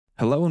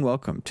Hello and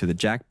welcome to the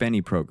Jack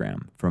Benny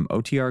program from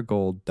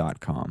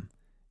OTRGold.com.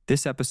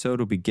 This episode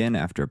will begin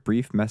after a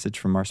brief message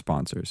from our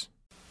sponsors.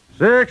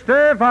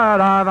 65.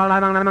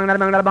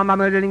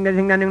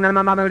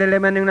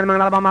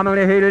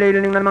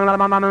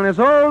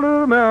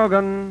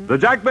 The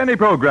Jack Benny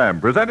program,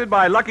 presented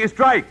by Lucky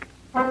Strike.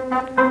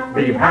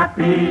 Be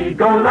happy,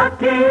 go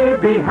lucky,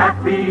 be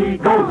happy,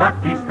 go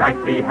lucky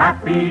strike, be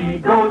happy,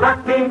 go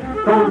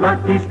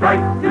lucky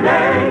strike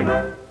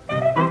today.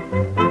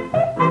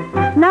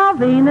 Now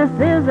Venus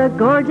is a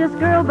gorgeous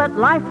girl, but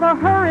life for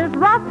her is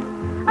rough.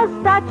 A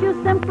statue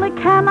simply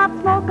cannot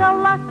smoke a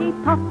lucky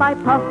puff by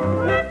puff.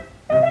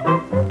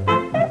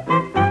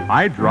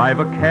 I drive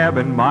a cab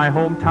in my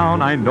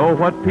hometown. I know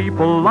what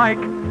people like.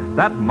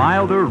 That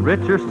milder,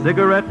 richer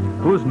cigarette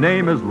whose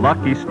name is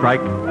Lucky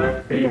Strike.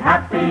 Be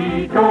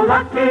happy, go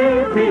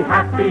lucky, be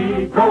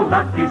happy, go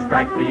lucky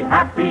strike, be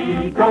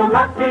happy, go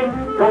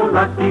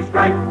lucky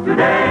strike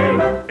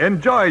today.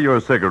 Enjoy your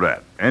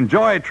cigarette.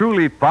 Enjoy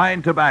truly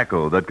fine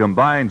tobacco that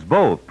combines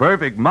both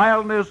perfect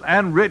mildness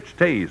and rich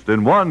taste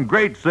in one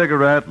great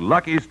cigarette,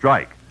 Lucky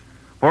Strike.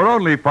 For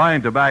only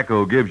fine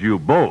tobacco gives you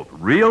both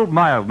real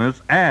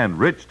mildness and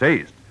rich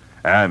taste.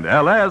 And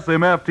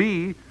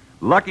LSMFT,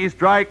 Lucky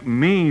Strike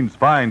means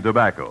fine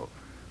tobacco.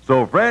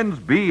 So friends,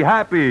 be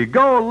happy,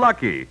 go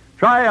lucky.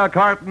 Try a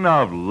carton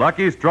of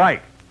Lucky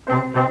Strike.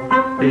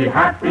 Be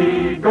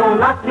happy, go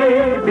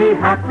lucky, be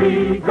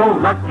happy, go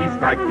lucky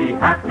strike, be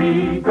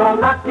happy, go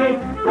lucky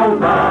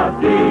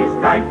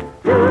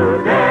strike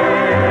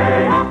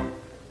today.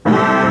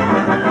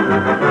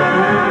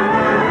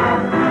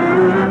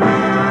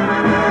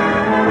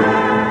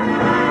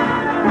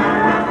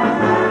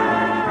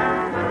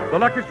 The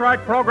Lucky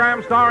Strike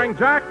program starring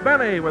Jack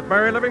Benny with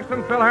Barry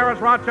Livingston, Phil Harris,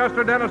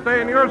 Rochester, Dennis Day,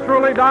 and yours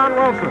truly, Don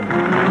Wilson.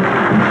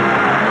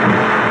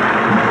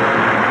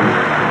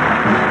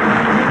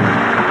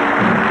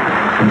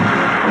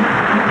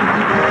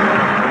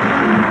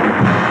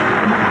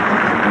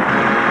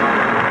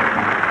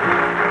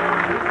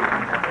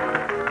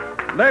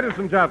 Ladies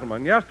and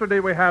gentlemen, yesterday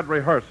we had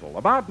rehearsal.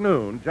 About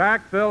noon,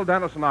 Jack, Phil,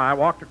 Dennis, and I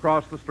walked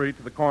across the street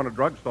to the corner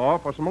drugstore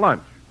for some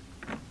lunch.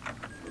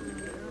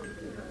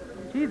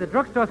 Gee, the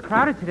drugstore's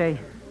crowded today.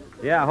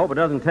 Yeah, I hope it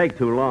doesn't take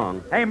too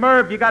long. Hey,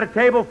 Merv, you got a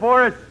table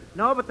for us?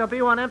 No, but there'll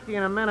be one empty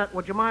in a minute.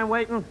 Would you mind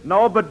waiting?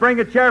 No, but bring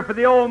a chair for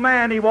the old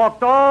man. He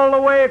walked all the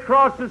way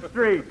across the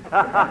street.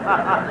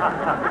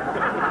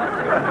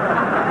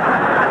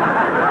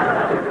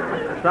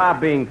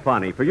 Stop being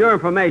funny. For your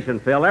information,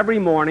 Phil, every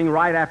morning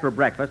right after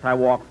breakfast, I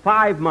walk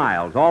 5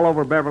 miles all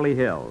over Beverly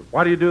Hills.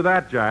 Why do you do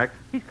that, Jack?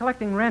 He's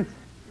collecting rent.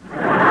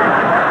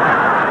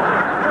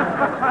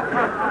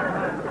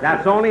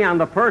 That's only on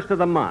the first of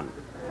the month.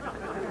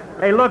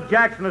 Hey, look,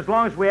 Jackson, as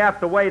long as we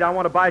have to wait, I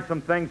want to buy some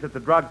things at the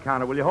drug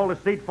counter. Will you hold a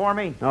seat for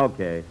me?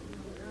 Okay.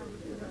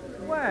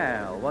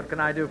 Well, what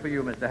can I do for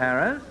you, Mr.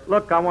 Harris?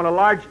 Look, I want a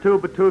large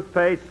tube of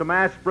toothpaste, some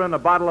aspirin, a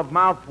bottle of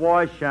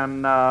mouthwash,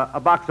 and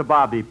a box of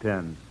bobby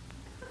pins.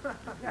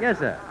 Yes,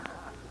 sir.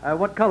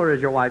 What color is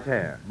your wife's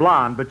hair?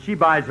 Blonde, but she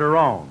buys her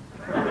own.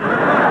 Very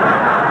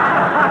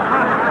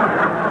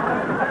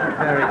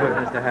good,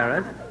 Mr.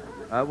 Harris.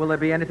 Will there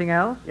be anything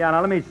else? Yeah,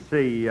 now let me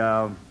see.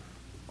 Oh,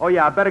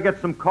 yeah, I better get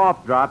some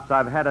cough drops.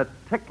 I've had a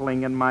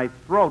tickling in my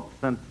throat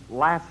since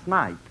last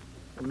night.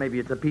 Maybe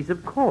it's a piece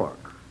of cork.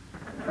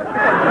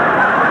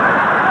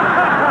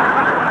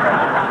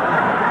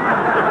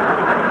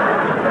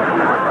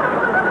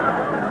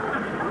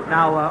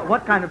 Now,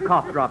 what kind of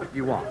cough drops do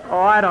you want? Oh,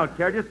 I don't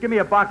care. Just give me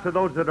a box of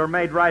those that are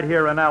made right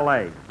here in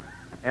L.A.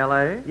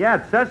 L.A.? Yeah,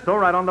 it says so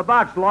right on the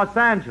box, Los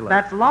Angeles.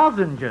 That's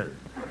lozenges.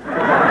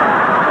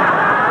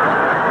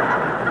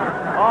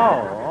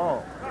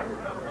 Oh.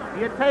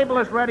 Your table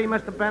is ready,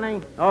 Mr.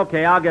 Benny.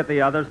 Okay, I'll get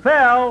the others.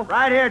 Phil!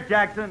 Right here,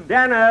 Jackson.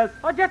 Dennis!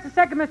 Oh, just a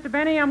second, Mr.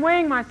 Benny. I'm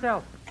weighing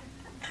myself.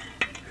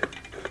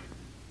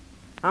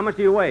 How much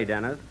do you weigh,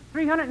 Dennis?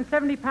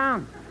 370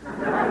 pounds.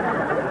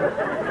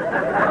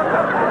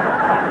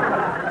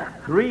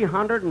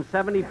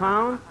 370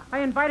 pounds? I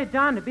invited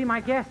Don to be my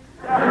guest.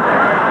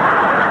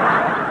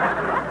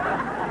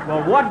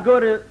 Well, what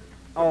good is...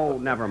 Oh,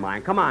 never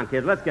mind. Come on,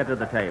 kids. Let's get to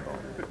the table.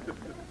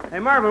 Hey,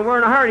 Mervyn, we're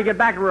in a hurry to get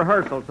back to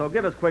rehearsal, so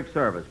give us quick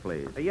service,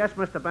 please. Yes,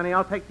 Mr. Benny.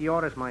 I'll take the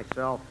orders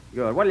myself.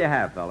 Good. What'll you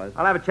have, fellas?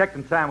 I'll have a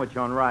chicken sandwich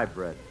on rye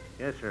bread.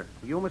 Yes, sir.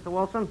 You, Mr.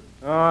 Wilson?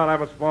 Oh, I'll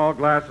have a small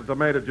glass of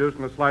tomato juice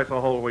and a slice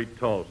of whole wheat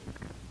toast.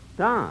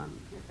 Don,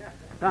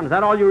 is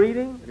that all you're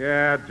eating?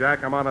 Yeah,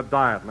 Jack, I'm on a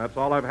diet, and that's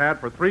all I've had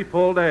for 3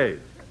 full days.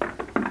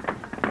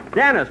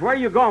 Dennis, where are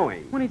you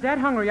going? When he's that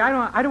hungry, I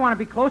don't want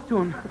to be close to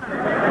him.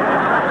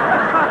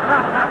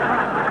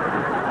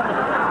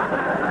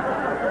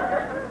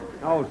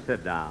 Oh,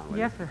 sit down.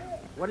 Yes, sir.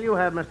 What do you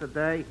have, Mr.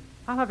 Day?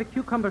 I'll have a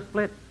cucumber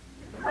split.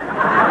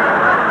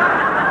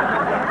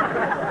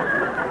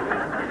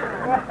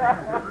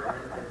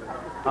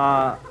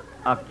 A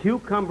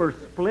cucumber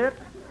split?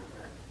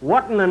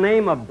 What in the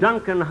name of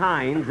Duncan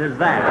Hines is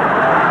that?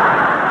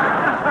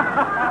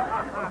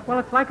 Well,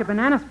 it's like a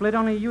banana split,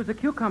 only you use a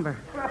cucumber.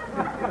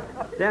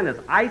 Dennis,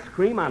 ice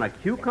cream on a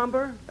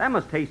cucumber? That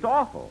must taste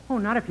awful. Oh,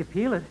 not if you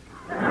peel it.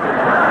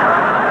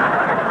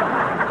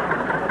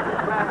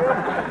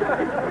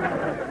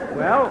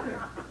 Well,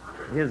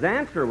 his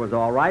answer was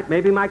all right.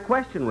 Maybe my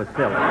question was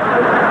silly.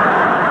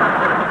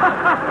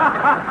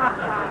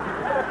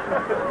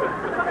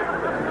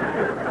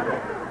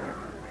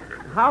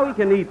 How he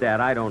can eat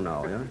that, I don't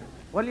know. Yeah?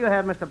 What do you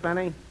have, Mr.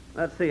 Benny?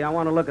 Let's see, I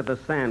want to look at the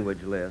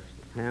sandwich list.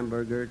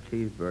 Hamburger,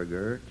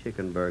 cheeseburger,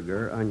 chicken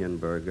burger, onion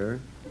burger,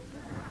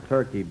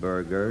 turkey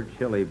burger,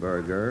 chili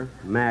burger,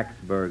 Max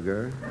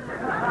burger.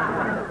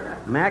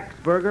 Max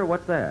burger?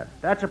 What's that?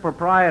 That's a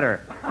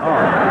proprietor.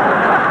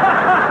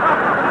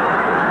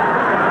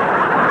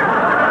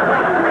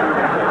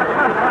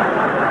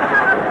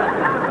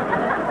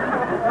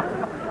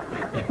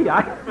 Gee,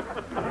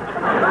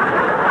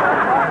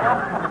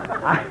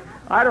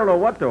 I don't know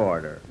what to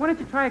order. Why don't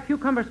you try a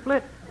cucumber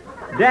split?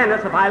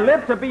 Dennis, if I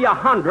live to be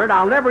 100,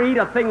 I'll never eat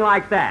a thing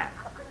like that.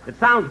 It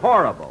sounds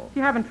horrible. If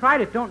you haven't tried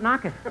it, don't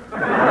knock it.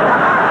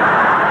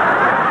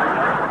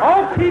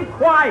 Oh, keep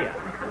quiet.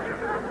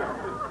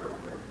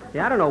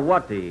 Yeah, I don't know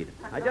what to eat.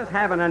 I just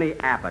haven't any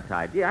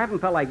appetite. Yeah, I haven't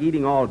felt like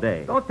eating all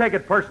day. Don't take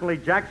it personally,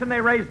 Jackson. They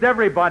raised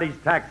everybody's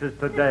taxes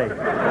today.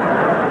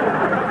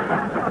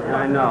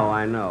 I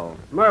know.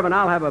 Mervyn,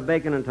 I'll have a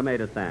bacon and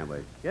tomato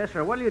sandwich. Yes,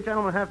 sir. What do you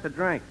gentlemen have to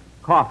drink?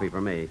 Coffee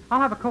for me. I'll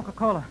have a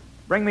Coca-Cola.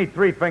 Bring me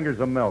 3 fingers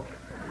of milk.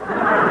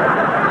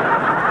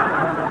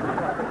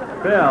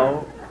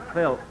 Phil,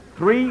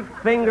 3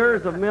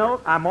 fingers of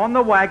milk? I'm on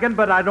the wagon,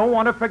 but I don't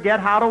want to forget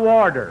how to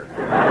order.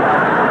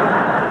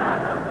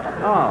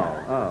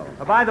 Oh.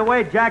 By the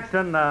way,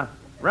 Jackson,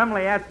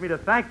 Remley asked me to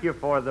thank you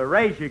for the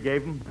raise you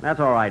gave him. That's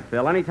all right,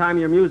 Phil. Anytime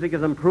your music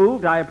is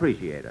improved, I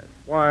appreciate it.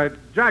 Why,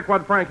 Jack,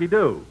 what'd Frankie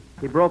do?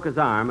 He broke his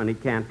arm and he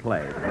can't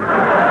play.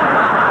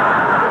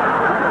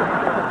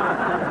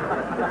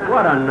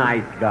 What a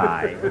nice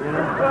guy.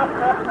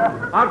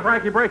 How'd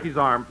Frankie break his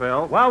arm,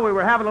 Phil? Well, we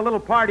were having a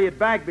little party at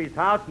Bagby's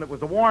house, and it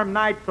was a warm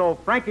night, so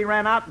Frankie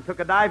ran out and took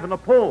a dive in the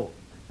pool.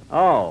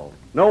 Oh,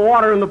 no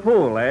water in the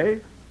pool, eh?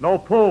 No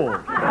pool.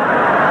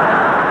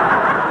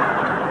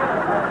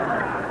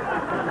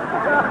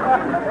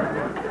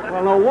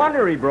 Well, no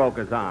wonder he broke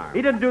his arm.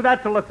 He didn't do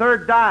that till the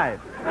 3rd dive.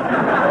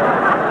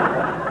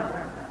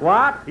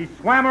 What? He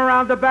swam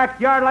around the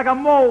backyard like a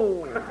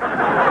mole.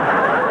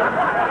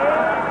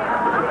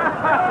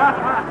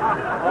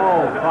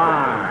 Oh,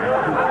 fine.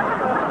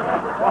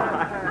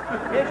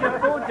 Here's your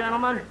food,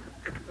 gentlemen.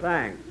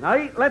 Thanks.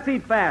 Now, let's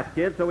eat fast,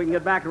 kids, so we can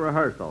get back to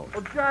rehearsal.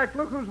 Oh, Jack,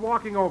 look who's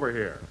walking over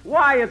here.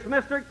 Why, it's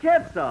Mr.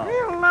 Kitzel.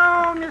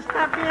 Hello,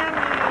 Mr.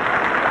 Benny.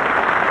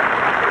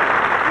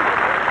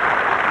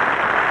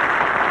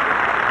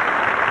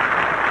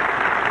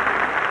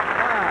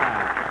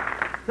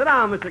 Sit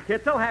down, Mr.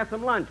 Kitzel. Have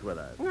some lunch with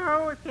us.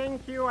 No,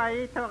 thank you. I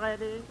ate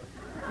already.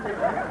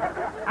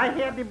 I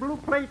had the blue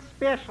plate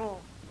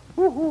special.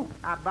 Hoo-hoo,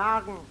 a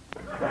bargain.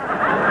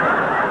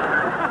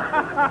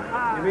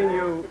 You mean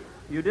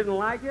you didn't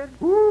like it?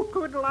 Who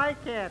could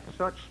like it?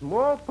 Such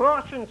small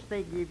portions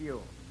they give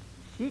you.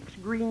 6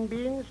 green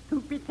beans,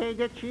 2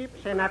 potato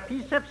chips, and a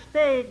piece of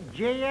steak.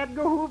 J.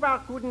 Edgar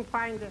Hoover couldn't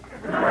find it.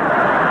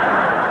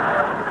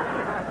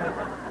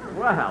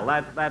 Well,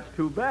 that's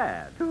too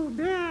bad. Too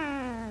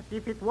bad.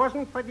 If it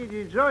wasn't for the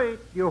dessert,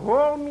 your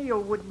whole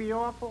meal would be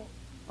awful.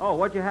 Oh,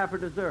 what'd you have for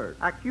dessert?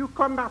 A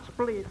cucumber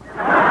split.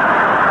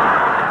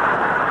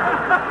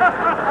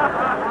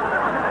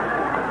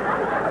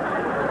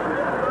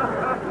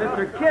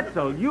 Mr.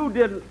 Kitzel, you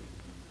didn't...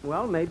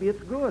 Well, maybe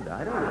it's good.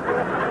 I don't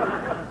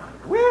know.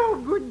 Well,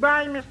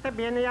 goodbye, Mr.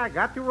 Benny. I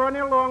got to run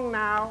along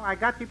now. I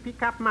got to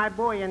pick up my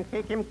boy and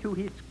take him to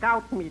his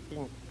scout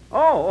meeting.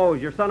 Oh,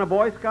 is your son a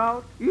Boy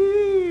Scout?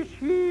 Is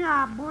he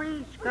a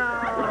Boy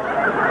Scout?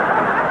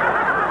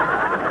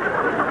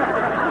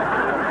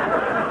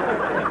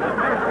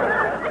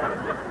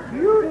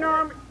 You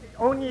know,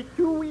 only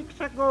 2 weeks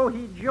ago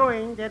he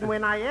joined, and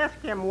when I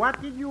asked him,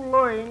 what did you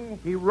learn,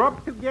 he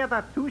rubbed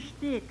together 2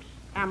 sticks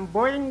and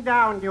burned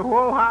down the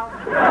whole house.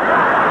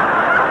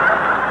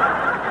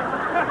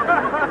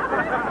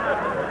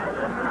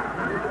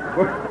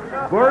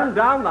 Burned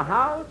down the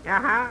house?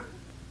 Uh-huh.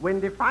 When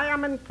the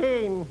fireman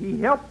came, he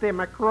helped them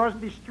across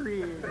the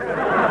street.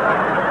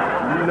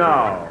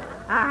 No.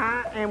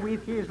 Uh-huh. And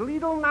with his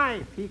little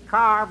knife, he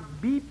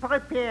carved "Be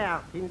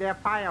prepared" in their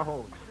fire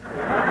hose.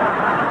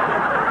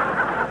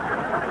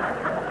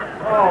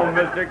 Oh,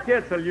 Mr.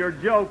 Kitzel, you're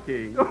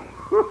joking.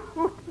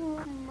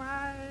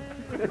 My.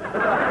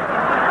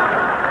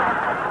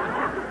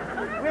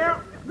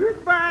 Well,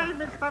 goodbye,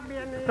 Mr.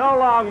 Benny. So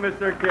long,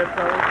 Mr.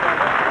 Kitzel.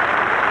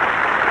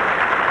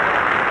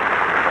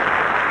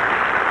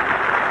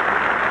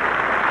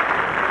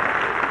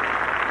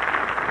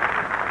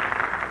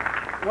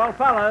 Well,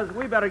 fellas,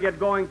 we better get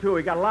going, too.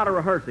 We got a lot of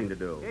rehearsing to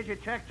do. Here's your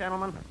check,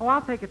 gentlemen. Oh,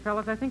 I'll take it,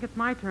 fellas. I think it's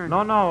my turn.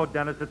 No,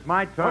 Dennis, it's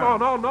my turn.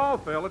 No,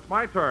 Phil. It's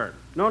my turn.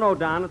 No,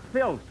 Don, it's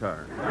Phil's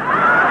turn.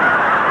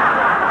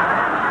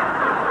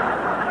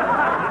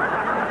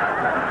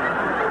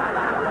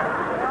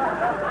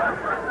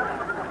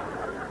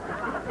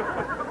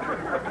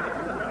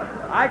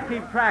 I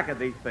keep track of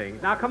these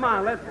things. Now, come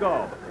on, let's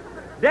go.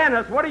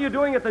 Dennis, what are you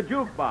doing at the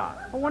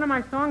jukebox? Well, one of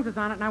my songs is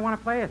on it, and I want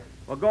to play it.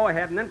 Well, go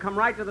ahead and then come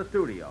right to the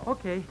studio.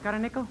 Okay, got a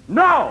nickel?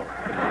 No!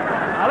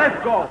 Now,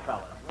 let's go,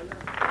 fellas.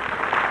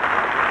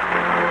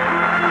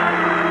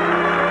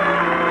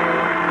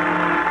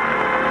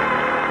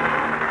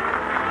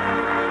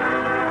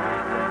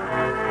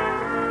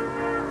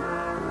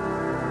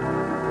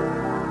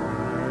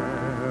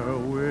 There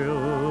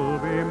will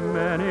be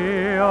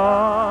many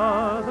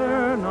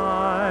other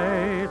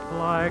nights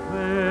like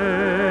this,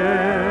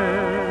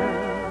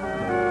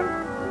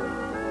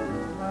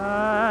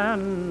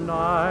 and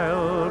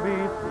I'll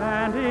be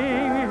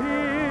standing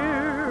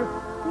here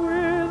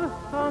with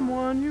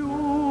someone new.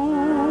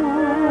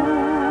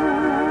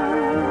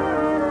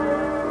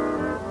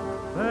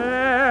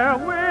 There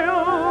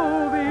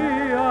will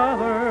be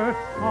other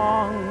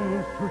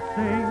songs to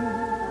sing,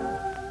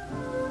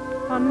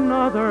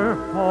 another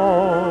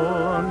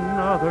fall,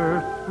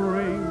 another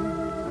spring,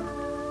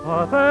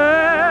 but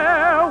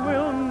there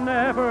will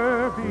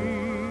never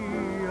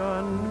be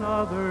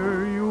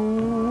another you.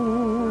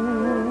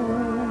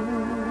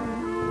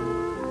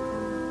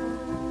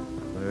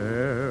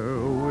 There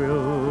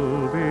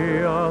will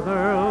be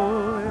other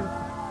lips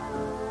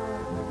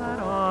that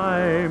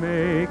I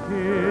may kiss,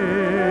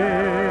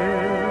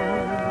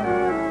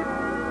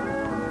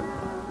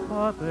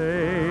 but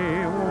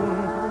they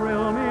won't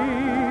thrill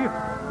me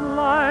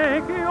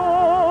like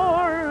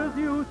yours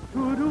used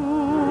to do.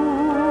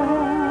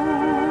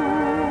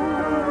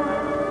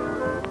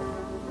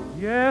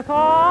 Yes,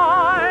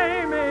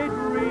 I may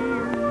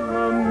dream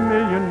a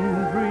million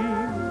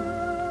dreams,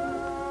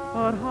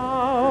 but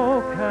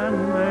how can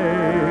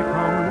they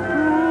come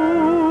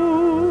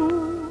true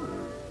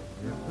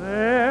if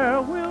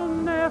there will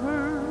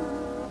never,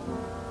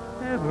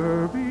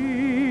 ever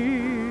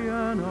be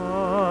another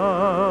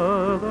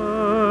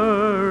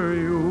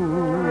you?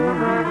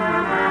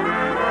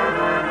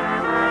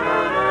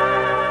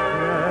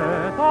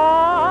 Yes,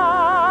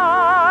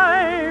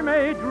 I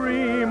may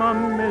dream a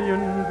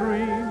million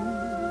dreams,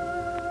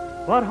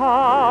 but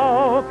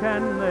how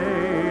can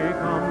they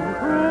come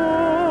true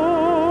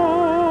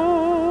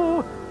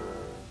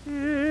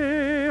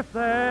if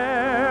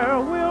there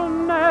will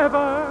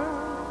never,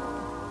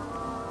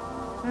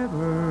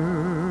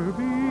 ever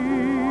be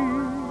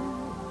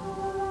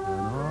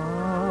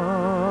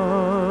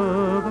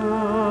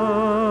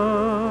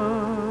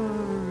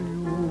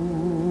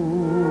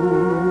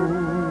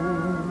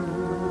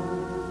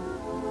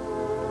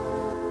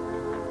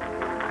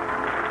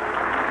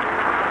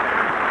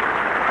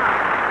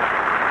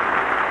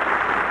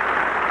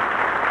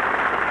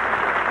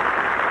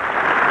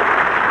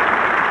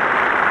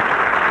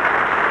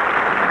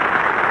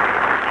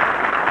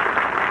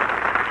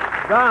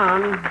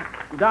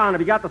Don,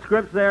 have you got the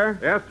scripts there?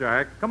 Yes,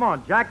 Jack. Come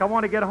on, Jack, I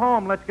want to get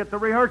home. Let's get the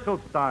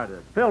rehearsal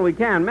started. Phil, we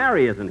can.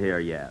 Mary isn't here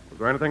yet. Is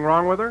there anything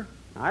wrong with her?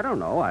 I don't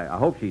know. I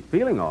hope she's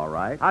feeling all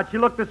right. How'd she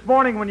look this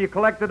morning when you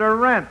collected her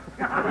rent?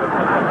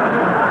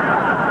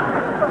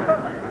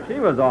 She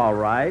was all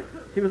right.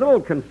 She was a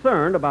little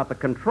concerned about the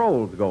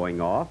controls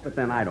going off, but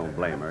then I don't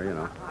blame her, you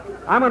know.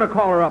 I'm going to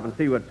call her up and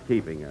see what's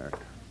keeping her.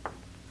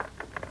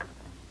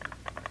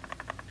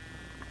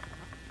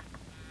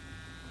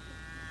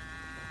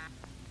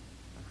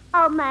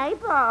 Oh,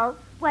 Mabel,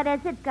 what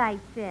is it,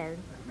 Geitzel?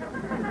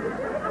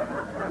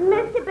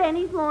 Mr.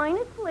 Benny's line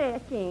is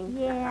flashing.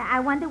 Yeah,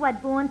 I wonder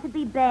what Born to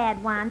be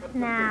Bad wants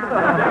now.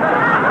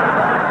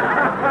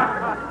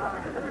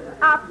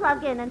 I'll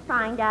plug in and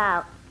find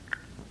out.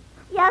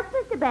 Yes,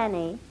 Mr.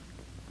 Benny.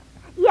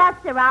 Yes,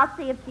 sir, I'll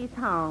see if she's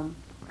home.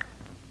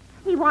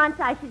 He wants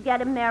I should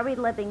get him Mary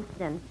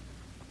Livingston.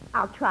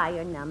 I'll try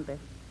her number.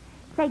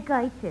 Say,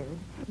 Gertrude,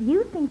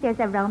 you think there's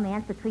a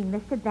romance between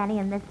Mr. Benny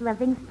and Miss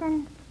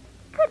Livingston?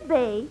 Could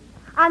be.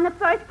 On the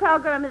first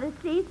program of the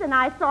season,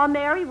 I saw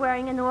Mary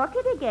wearing an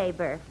orchid he gave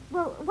her.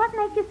 Well, what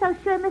makes you so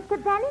sure Mr.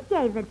 Benny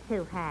gave it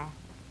to her?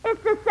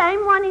 It's the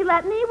same one he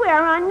let me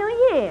wear on New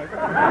Year's.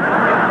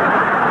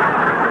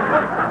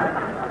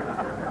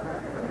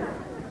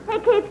 He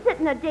keeps it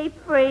in a deep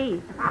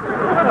freeze.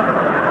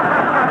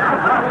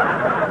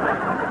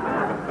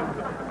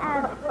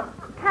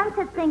 Come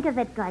to think of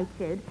it,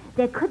 Gertrude,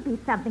 there could be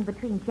something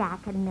between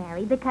Jack and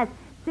Mary, because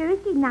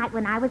Thursday night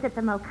when I was at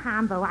the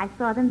Mocambo, I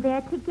saw them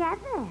there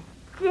together.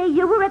 Gee,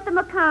 you were at the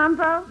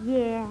Mocambo?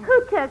 Yeah.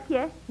 Who took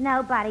you?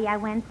 Nobody. I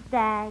went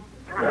stag.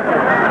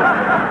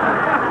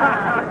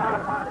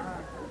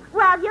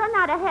 Well, you're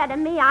not ahead of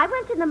me. I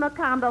went to the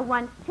Mocambo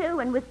once, too,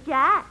 and with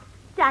Jack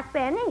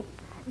Benny.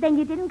 Then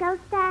you didn't go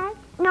stag?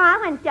 No, I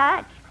went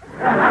Dutch.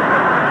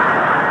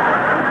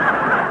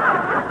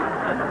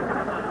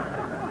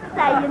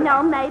 Say, you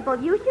know, Mabel,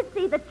 you should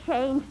see the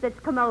change that's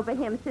come over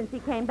him since he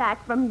came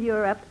back from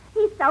Europe.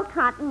 He's so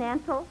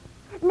continental.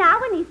 Now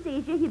when he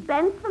sees you, he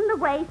bends from the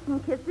waist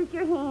and kisses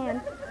your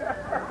hand.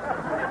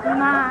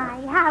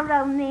 My, how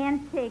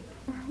romantic.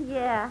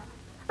 Yeah.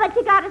 But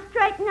you gotta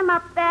straighten him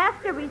up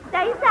fast or he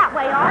stays that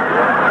way all the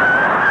time.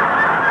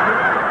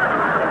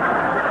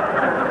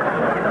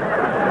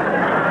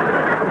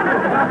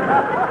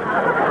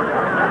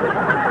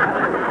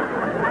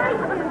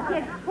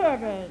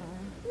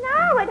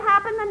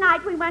 happened the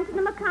night we went to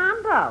the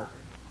Macombo.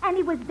 And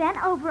he was then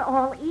over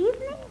all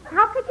evening?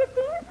 How could you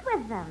dance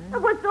with them?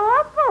 It was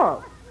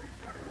awful.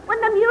 When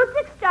the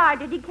music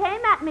started, he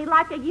came at me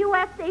like a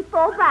UFC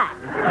fullback.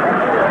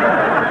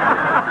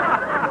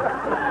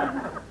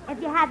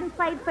 If you hadn't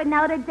played for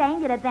Notre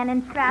Dame, you'd have been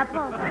in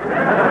trouble.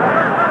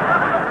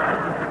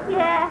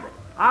 Yeah.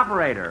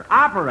 Operator.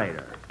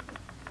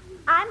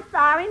 I'm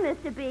sorry,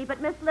 Mr. B,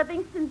 but Miss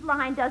Livingston's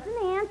line doesn't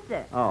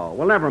answer. Oh,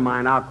 well, never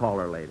mind. I'll call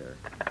her later.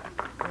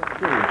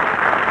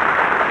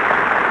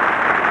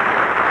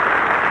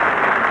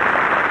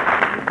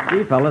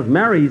 Gee, fellas,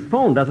 Mary's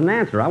phone doesn't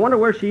answer. I wonder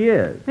where she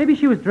is. Maybe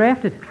she was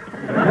drafted.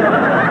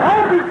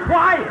 Oh, be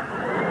quiet!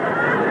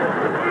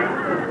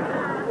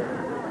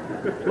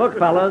 Look,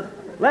 fellas,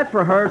 let's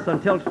rehearse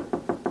until...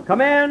 Come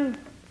in.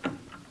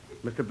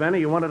 Mr. Benny,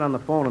 you want it on the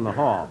phone in the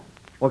hall.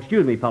 Oh,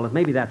 excuse me, fellas.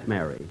 Maybe that's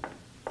Mary.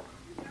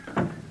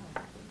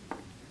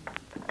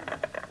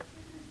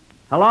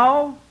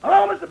 Hello?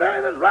 Hello, Mr.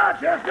 Benny. This is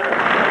Rochester.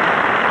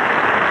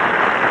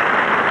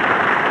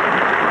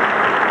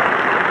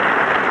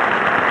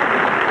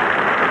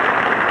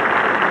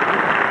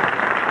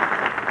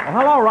 Oh,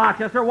 hello,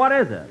 Rochester. What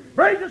is it?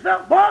 Brace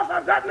yourself, boss.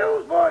 I've got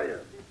news for you.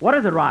 What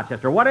is it,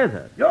 Rochester? What is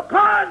it? Your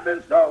car's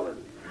been stolen.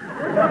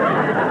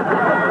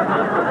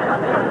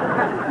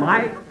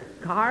 My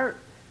car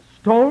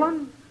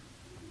stolen?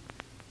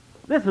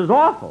 This is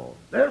awful.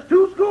 There's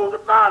two schools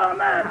of thought on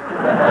that.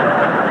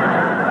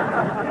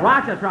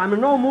 Rochester, I'm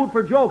in no mood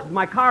for jokes. Is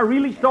my car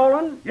really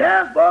stolen?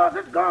 Yes, boss.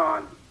 It's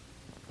gone.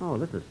 Oh,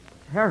 this is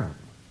terrible.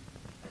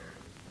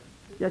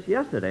 Just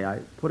yesterday, I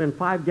put in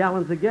 5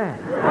 gallons of gas.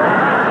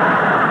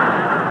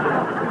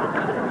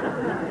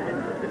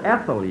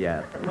 Ethel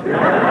yet.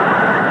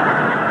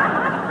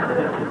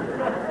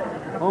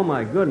 Oh,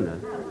 my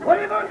goodness. What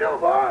are you going to do,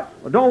 boss?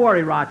 Well, don't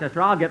worry,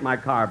 Rochester. I'll get my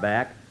car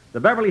back. The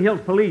Beverly Hills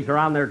police are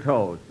on their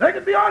toes. They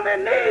could be on their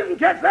knees and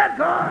catch that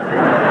car.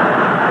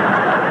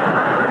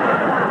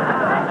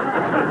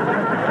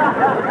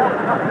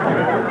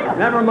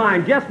 Never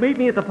mind. Just meet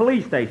me at the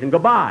police station.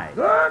 Goodbye.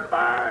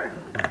 Goodbye.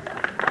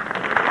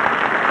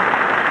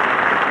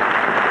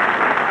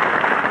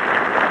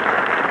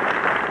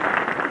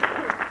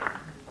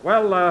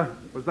 Well,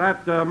 was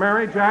that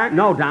Mary, Jack?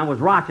 No, Don, it was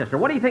Rochester.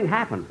 What do you think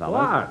happened,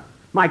 fellas? What?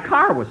 My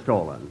car was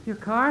stolen. Your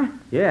car?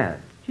 Yes.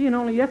 Gee, and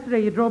only yesterday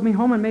you drove me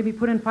home and made me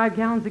put in 5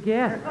 gallons of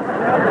gas.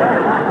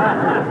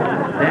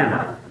 Then.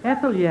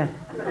 Ethel yet.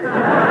 All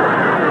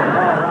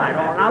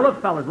right. Now, look,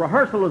 fellas,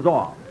 rehearsal is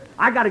off.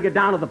 I got to get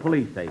down to the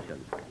police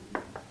station.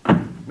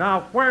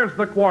 Now, where's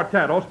the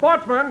quartet? Oh,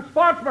 sportsman!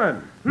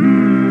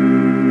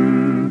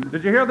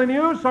 Did you hear the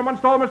news? Someone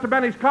stole Mr.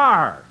 Benny's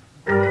car.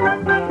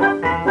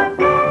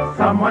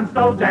 Someone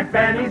stole Jack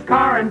Benny's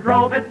car and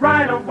drove it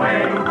right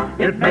away.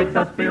 It makes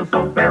us feel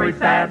so very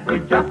sad, we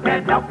just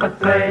can't help but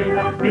say,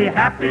 be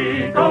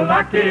happy, go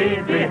lucky,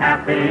 be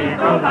happy,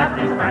 go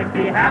lucky, strike,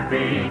 be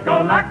happy,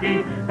 go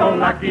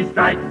lucky,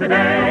 strike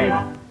today.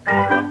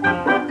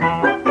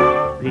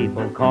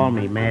 People call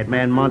me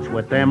Madman Munch,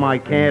 with them I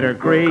can't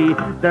agree.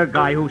 The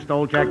guy who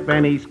stole Jack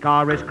Benny's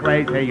car is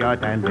crazier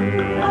than me.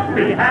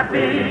 Be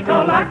happy,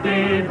 go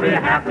lucky, be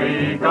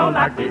happy, go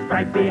lucky,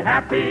 strike, be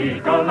happy,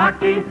 go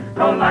lucky,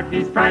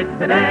 strike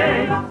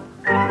today.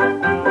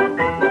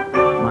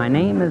 My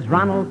name is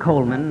Ronald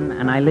Coleman,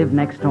 and I live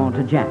next door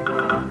to Jack.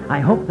 I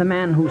hope the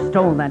man who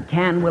stole that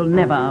can will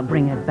never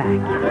bring it back. Be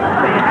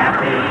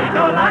happy,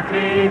 go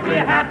lucky, be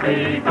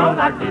happy, go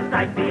lucky,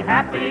 strike, be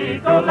happy,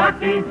 go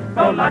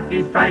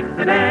lucky, strike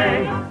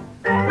today.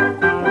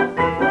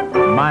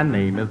 My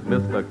name is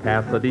Mr.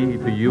 Cassidy.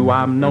 To you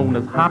I'm known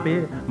as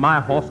Hoppy. My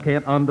horse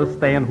can't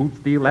understand who'd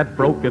steal that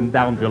broken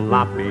down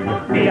jalopy.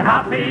 Be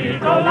happy,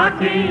 go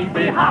lucky,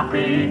 be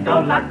happy,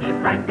 go lucky,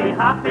 strike, be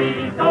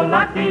happy, go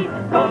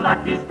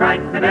lucky,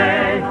 strike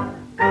today.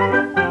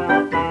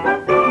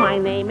 My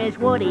name is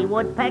Woody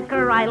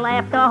Woodpecker. I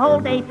laughed the whole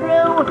day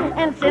through.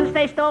 And since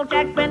they stole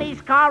Jack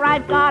Benny's car,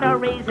 I've got a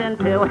reason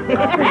to. Be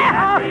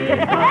happy,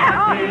 go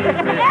lucky,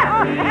 be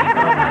happy,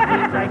 go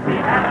lucky, strike, be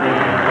happy,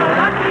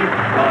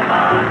 go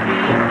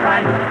lucky,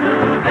 strike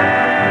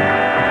today.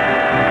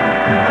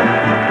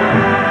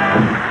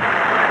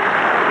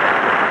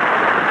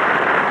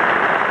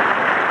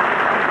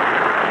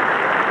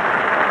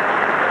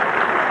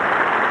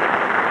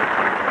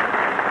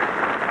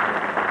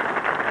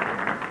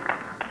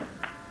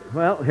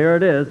 Well, here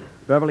it is,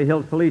 Beverly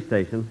Hills Police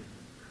Station.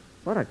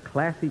 What a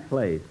classy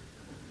place.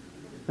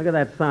 Look at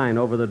that sign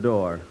over the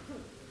door.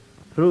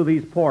 Through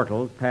these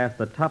portals pass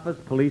the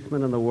toughest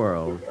policemen in the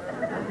world.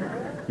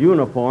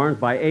 Uniforms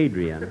by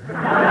Adrian.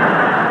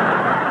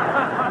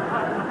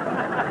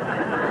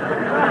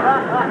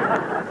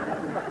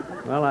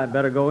 Well, I'd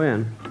better go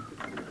in.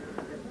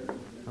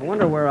 I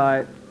wonder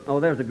where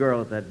Oh, there's a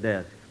girl at that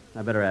desk.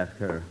 I better ask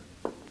her.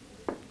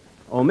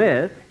 Oh,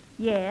 miss,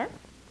 Yes?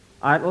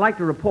 I'd like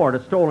to report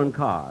a stolen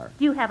car.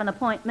 Do you have an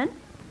appointment?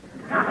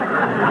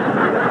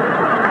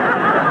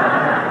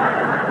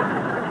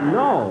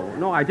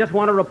 No, I just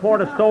want to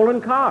report a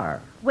stolen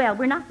car. Well,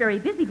 we're not very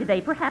busy today.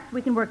 Perhaps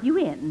we can work you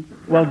in.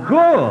 Well,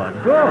 good.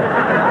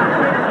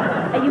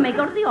 You may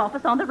go to the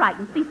office on the right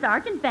and see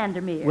Sergeant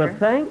Vandermeer. Well,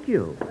 thank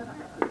you.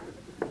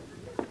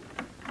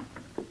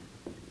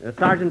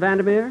 Sergeant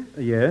Vandermeer?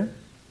 Yes?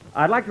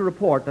 I'd like to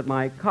report that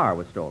my car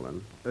was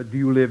stolen. Do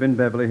you live in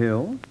Beverly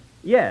Hills?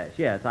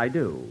 Yes, I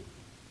do.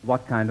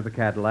 What kind of a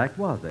Cadillac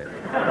was it?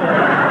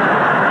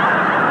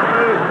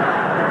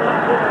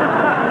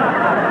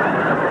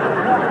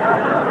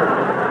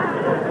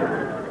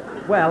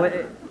 Well,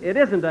 it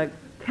isn't a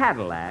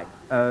Cadillac.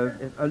 A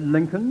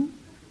Lincoln?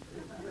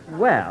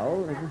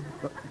 Well...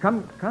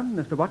 Come,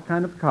 mister, what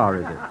kind of car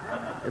is it?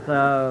 It's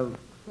a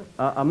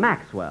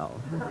Maxwell.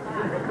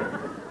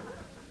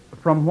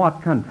 From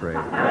what country?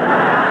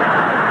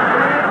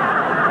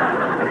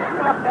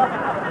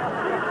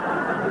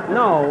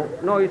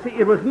 No, you see,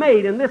 it was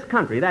made in this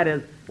country. That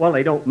is, well,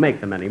 they don't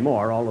make them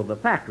anymore, although the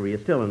factory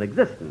is still in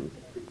existence.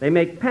 They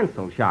make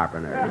pencil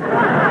sharpeners.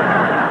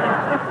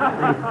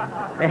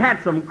 They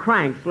had some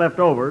cranks left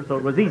over, so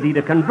it was easy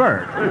to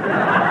convert.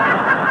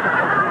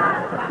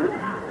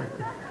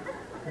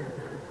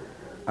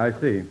 I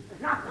see.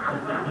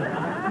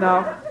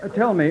 Now,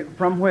 tell me,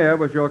 from where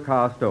was your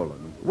car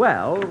stolen?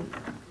 Well...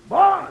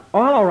 Boss!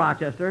 Oh, hello,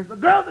 Rochester. The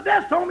girl at the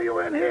desk told me you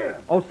were in here.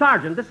 Oh,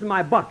 Sergeant, this is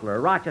my butler,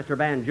 Rochester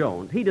Van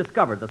Jones. He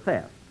discovered the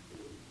theft.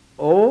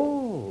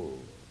 Oh,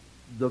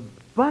 the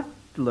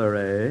butler,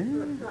 eh?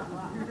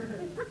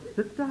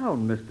 Sit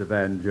down, Mr.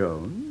 Van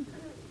Jones.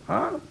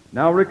 Huh?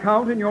 Now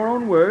recount in your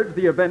own words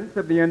the events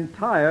of the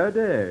entire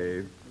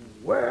day.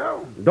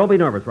 Well... Don't be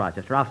nervous,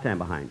 Rochester. I'll stand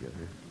behind you.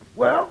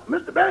 Well,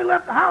 Mr. Benny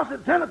left the house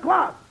at 10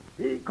 o'clock.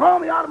 He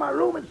called me out of my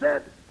room and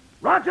said,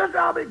 Rochester,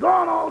 I'll be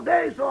gone all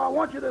day, so I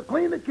want you to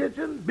clean the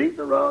kitchen, beat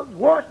the rugs,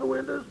 wash the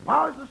windows,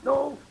 polish the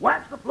stove,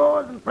 wax the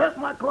floors, and press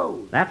my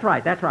clothes. That's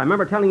right. I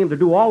remember telling him to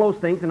do all those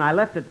things, and I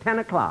left at 10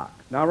 o'clock.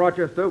 Now,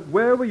 Rochester,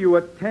 where were you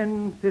at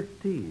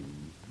 10:15?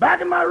 Back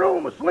in my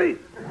room,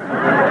 asleep.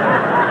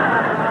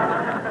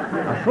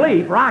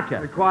 Asleep,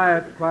 Rochester?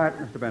 Quiet,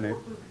 Mr. Benny.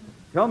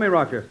 Tell me,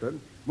 Rochester,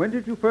 when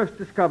did you first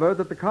discover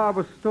that the car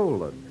was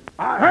stolen?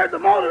 I heard the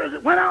motor as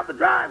it went out the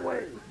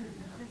driveway.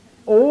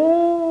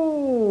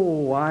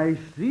 Oh, I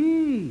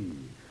see.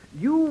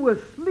 You were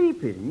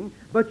sleeping,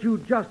 but you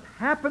just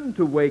happened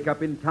to wake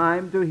up in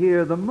time to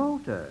hear the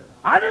motor.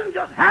 I didn't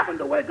just happen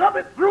to wake up.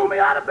 It threw me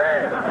out of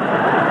bed.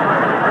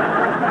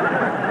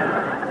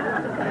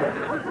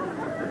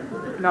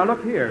 Now,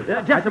 look here.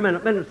 Just a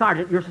minute,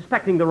 Sergeant. You're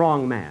suspecting the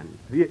wrong man.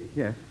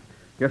 Yes,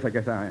 I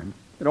guess I am.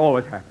 It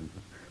always happens.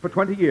 For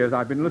 20 years,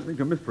 I've been listening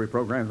to mystery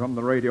programs on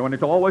the radio, and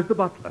it's always the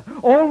butler.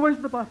 Always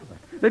the butler.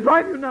 They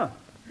drive you nuts.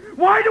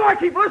 Why do I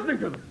keep listening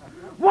to them?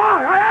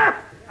 Why? I ask.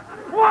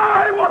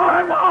 Why?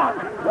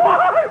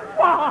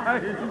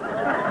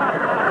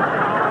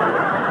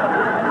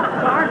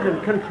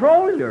 Sergeant,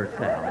 control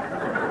yourself.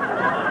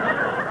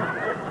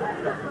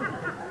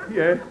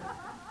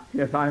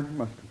 Yes, I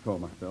must control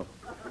myself.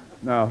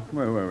 Now,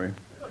 where were we?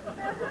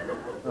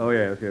 Oh,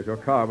 yes, your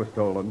car was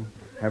stolen.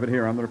 Have it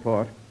here on the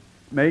report.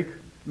 Make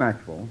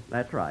Maxwell.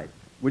 That's right.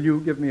 Will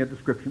you give me a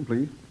description,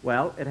 please?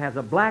 Well, it has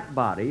a black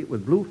body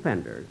with blue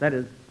fenders. That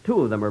is,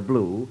 2 of them are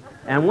blue,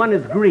 and 1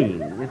 is green,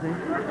 you see?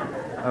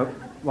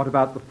 What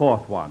about the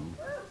 4th one?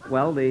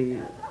 Well, the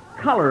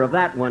color of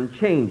that one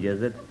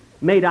changes. It's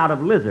made out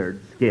of lizard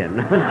skin.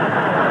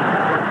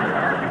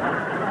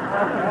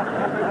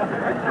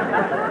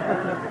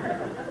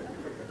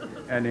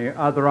 Any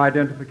other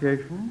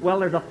identification? Well,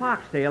 there's a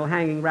foxtail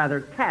hanging rather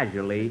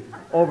casually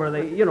over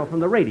from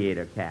the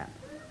radiator cap.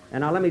 And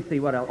now let me see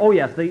what else. Oh,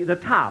 yes, the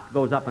top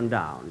goes up and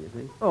down, you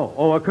see.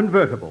 Oh, a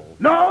convertible.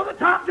 No, the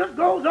top just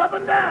goes up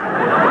and down.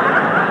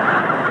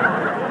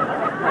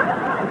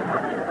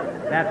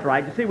 That's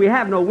right. You see, we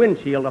have no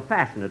windshield to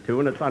fasten it to,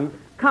 and it's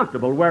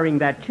uncomfortable wearing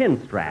that chin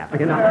strap,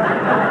 you know.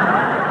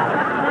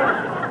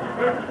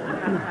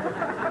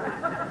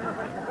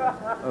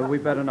 We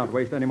better not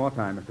waste any more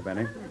time, Mr.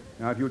 Benny.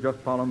 Now, if you'll just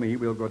follow me,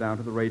 we'll go down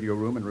to the radio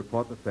room and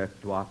report the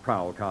theft to our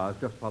prowl cars.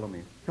 Just follow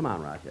me. Come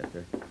on,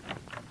 Rochester.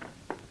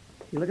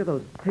 See, look at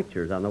those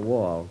pictures on the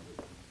wall.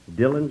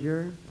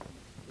 Dillinger,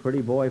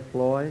 Pretty Boy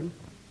Floyd.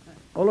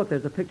 Oh, look,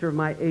 there's a picture of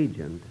my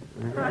agent.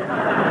 See,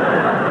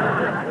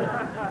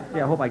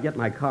 I hope I get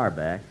my car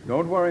back.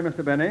 Don't worry,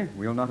 Mr. Benny.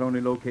 We'll not only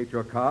locate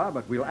your car,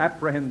 but we'll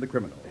apprehend the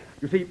criminal.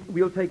 You see,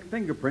 we'll take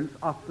fingerprints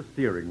off the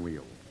steering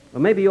wheel.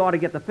 Well, maybe you ought to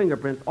get the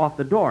fingerprints off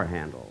the door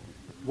handle.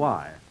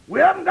 Why? We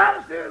haven't got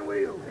a steering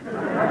wheel.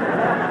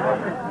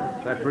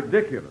 That's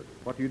ridiculous.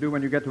 What do you do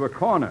when you get to a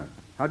corner?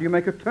 How do you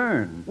make a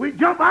turn? We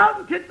jump out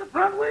and kick the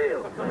front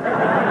wheel.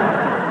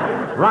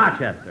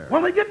 Rochester.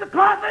 When we get the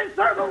car thing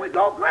circle, we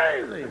go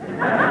crazy.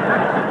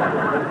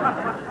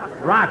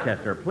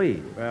 Rochester,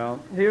 please. Well,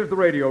 here's the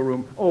radio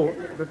room. Oh,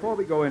 before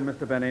we go in,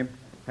 Mr. Benny,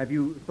 have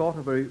you thought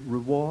of a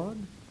reward?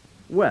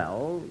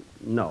 Well,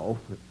 no.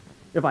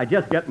 If I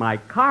just get my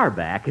car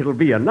back, it'll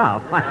be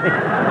enough.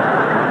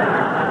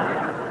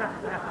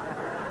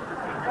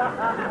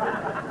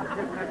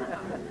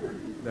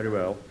 Very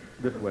well.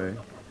 This way.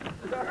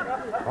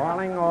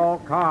 Calling all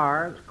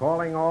cars,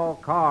 calling all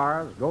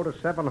cars. Go to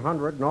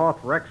 700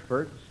 North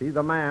Rexford. See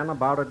the man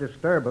about a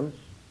disturbance.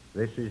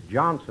 This is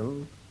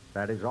Johnson.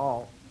 That is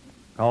all.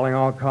 Calling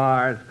all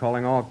cars,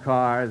 calling all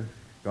cars.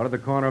 Go to the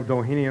corner of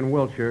Doheny and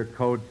Wilshire,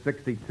 code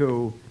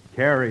 62.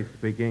 Carey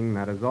speaking,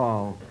 that is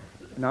all.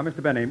 Now,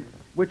 Mr. Benny,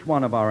 which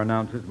one of our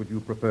announcers would you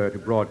prefer to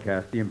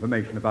broadcast the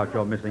information about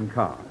your missing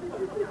car?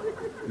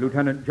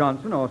 Lieutenant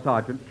Johnson or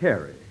Sergeant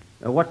Carey?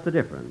 What's the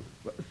difference?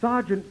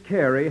 Sergeant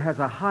Carey has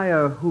a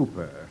higher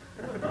hooper.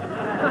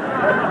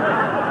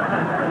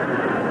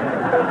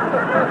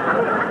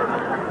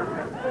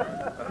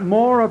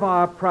 More of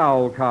our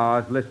prowl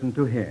cars listen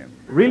to him.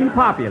 Really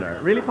popular,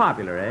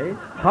 eh?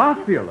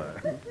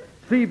 Popular?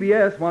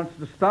 CBS wants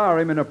to star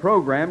him in a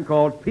program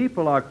called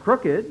People Are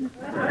Crooked.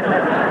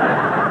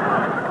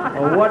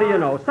 Oh, what do you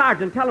know?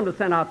 Sergeant, tell him to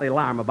send out the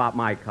alarm about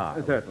my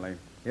car. Certainly.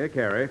 Here,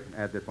 Carey,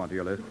 add this one to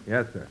your list.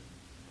 Yes, sir.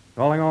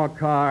 Calling all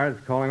cars,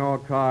 calling all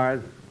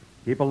cars.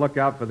 Keep a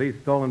lookout for these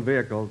stolen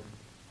vehicles.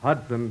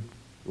 Hudson,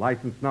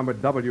 license number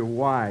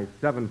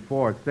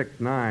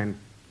WY7469.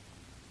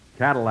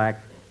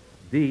 Cadillac,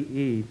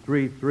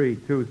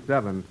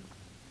 DE3327.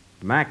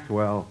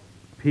 Maxwell,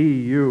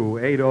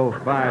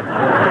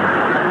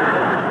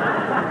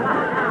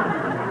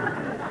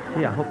 PU8054.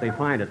 Gee, I hope they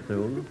find it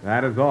soon.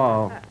 That is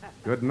all.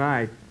 Good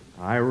night,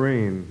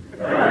 Irene.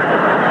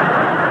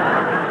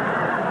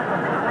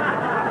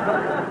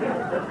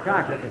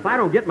 Gosh, if I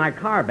don't get my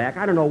car back,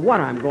 I don't know what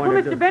I'm going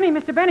to do.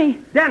 Mr. Benny.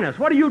 Dennis,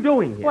 what are you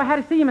doing here? Oh, I had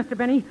to see you, Mr.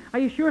 Benny. Are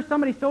you sure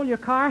somebody stole your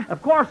car?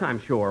 Of course I'm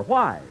sure.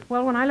 Why?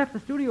 Well, when I left the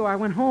studio, I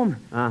went home.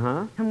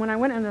 Uh-huh. And when I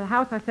went into the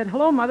house, I said,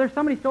 "Hello, Mother.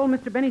 Somebody stole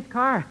Mr. Benny's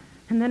car."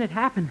 And then it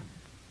happened.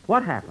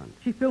 What happened?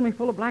 She filled me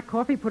full of black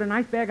coffee, put an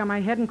ice bag on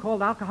my head, and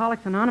called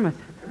Alcoholics Anonymous.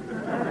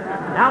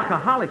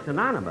 Alcoholics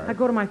Anonymous? I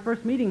go to my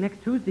first meeting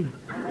next Tuesday.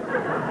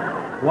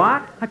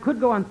 What? I could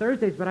go on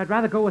Thursdays, but I'd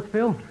rather go with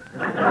Phil.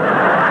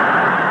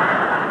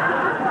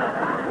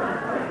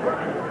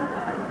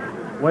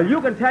 Well,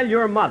 you can tell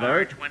your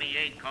mother... Car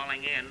 28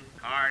 calling in.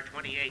 Car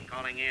 28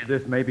 calling in.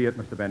 This may be it,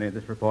 Mr. Benny.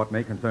 This report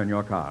may concern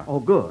your car. Oh,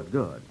 good,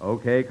 good.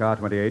 Okay, car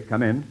 28,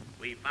 come in.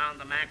 We found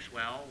the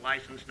Maxwell,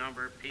 license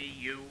number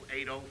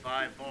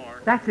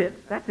PU8054. That's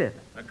it.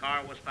 The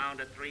car was found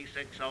at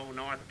 360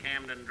 North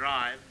Camden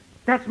Drive.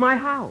 That's my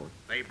house.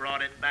 They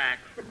brought it back.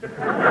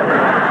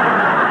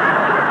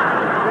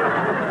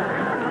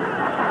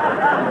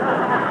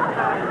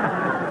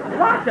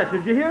 Rochester,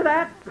 did you hear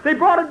that? They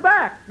brought it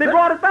back. They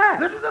brought it back.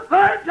 This is the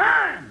third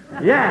time.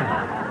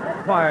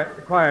 Yeah.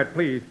 Quiet,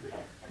 please.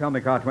 Tell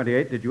me, car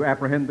 28, did you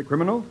apprehend the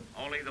criminals?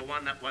 Only the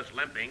one that was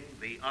limping.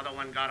 The other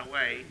one got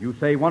away. You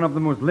say one of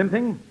them was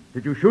limping?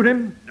 Did you shoot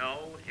him? No,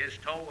 his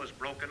toe was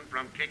broken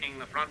from kicking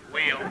the front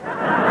wheel.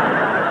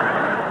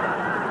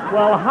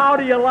 Well, how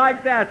do you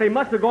like that? They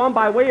must have gone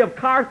by way of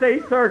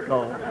Carthay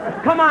Circle.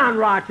 Come on,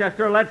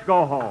 Rochester, let's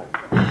go home.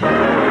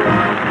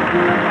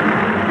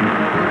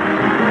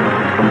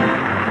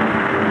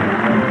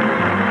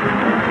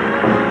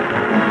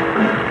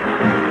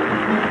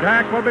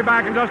 Jack will be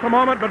back in just a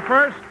moment, but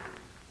first...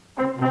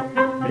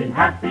 Be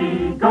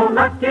happy, go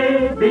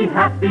lucky, be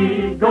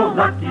happy, go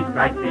lucky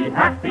strike, be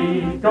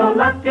happy, go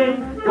lucky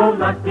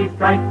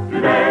strike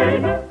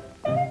today.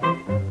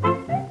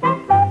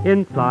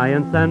 In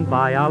science and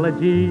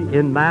biology,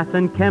 in math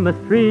and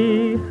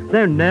chemistry,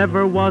 there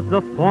never was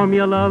a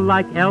formula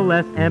like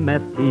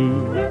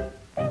LSMFT.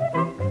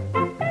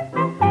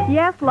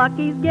 Yes,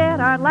 Luckies get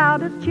our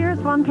loudest cheers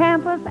on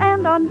campus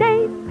and on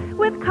dates.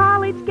 With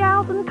college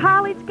gals and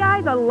college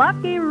guys, a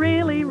Lucky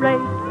really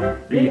race.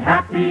 Be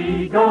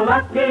happy, go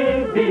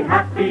lucky, be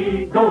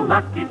happy, go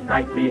lucky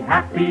strike, be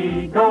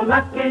happy, go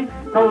lucky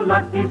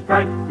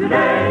strike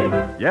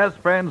today. Yes,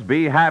 friends,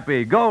 be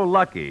happy. Go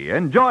Lucky.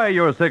 Enjoy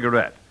your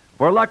cigarette.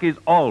 For Lucky's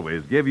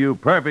always give you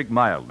perfect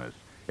mildness.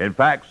 In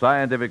fact,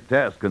 scientific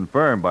tests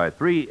confirmed by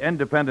 3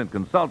 independent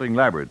consulting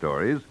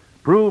laboratories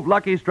prove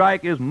Lucky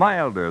Strike is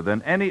milder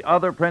than any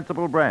other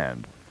principal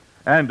brand.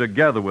 And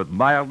together with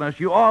mildness,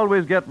 you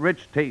always get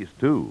rich taste,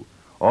 too.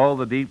 All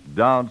the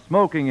deep-down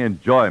smoking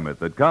enjoyment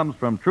that comes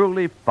from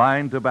truly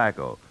fine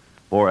tobacco.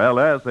 For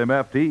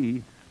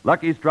LSMFT,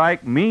 Lucky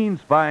Strike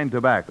means fine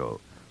tobacco.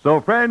 So,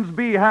 friends,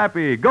 be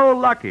happy. Go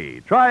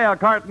Lucky. Try a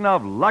carton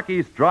of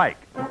Lucky Strike.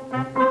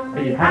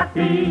 Be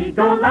happy,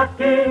 go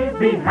lucky,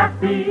 be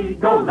happy,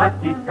 go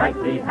lucky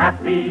strike, be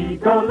happy,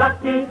 go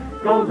lucky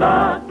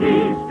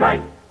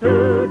strike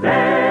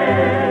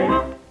today.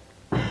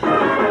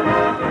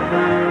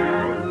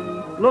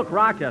 Look,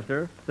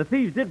 Rochester, the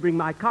thieves did bring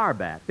my car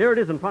back. There it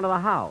is in front of the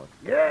house.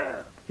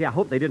 Yeah. Gee, I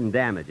hope they didn't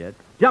damage it.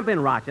 Jump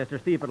in, Rochester,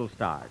 see if it'll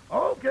start.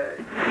 Okay.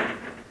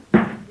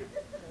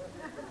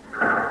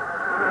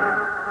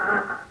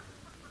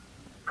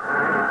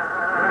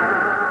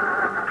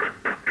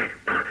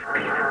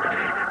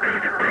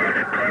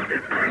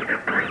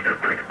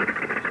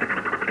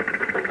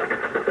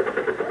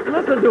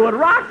 Listen to it,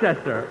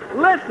 Rochester.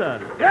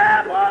 Listen.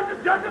 Yeah, boss,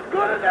 it's just as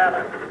good as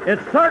ever. It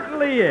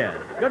certainly is.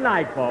 Good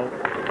night, folks. Be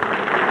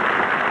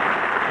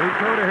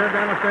sure to hear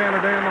Dennis Day and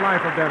a Day in the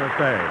Life of Dennis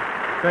Day.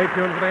 Stay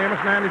tuned for the Amos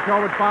and Andy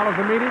Show, which follows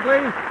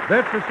immediately.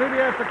 This is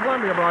CBS, the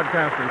Columbia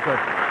Broadcasting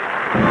System.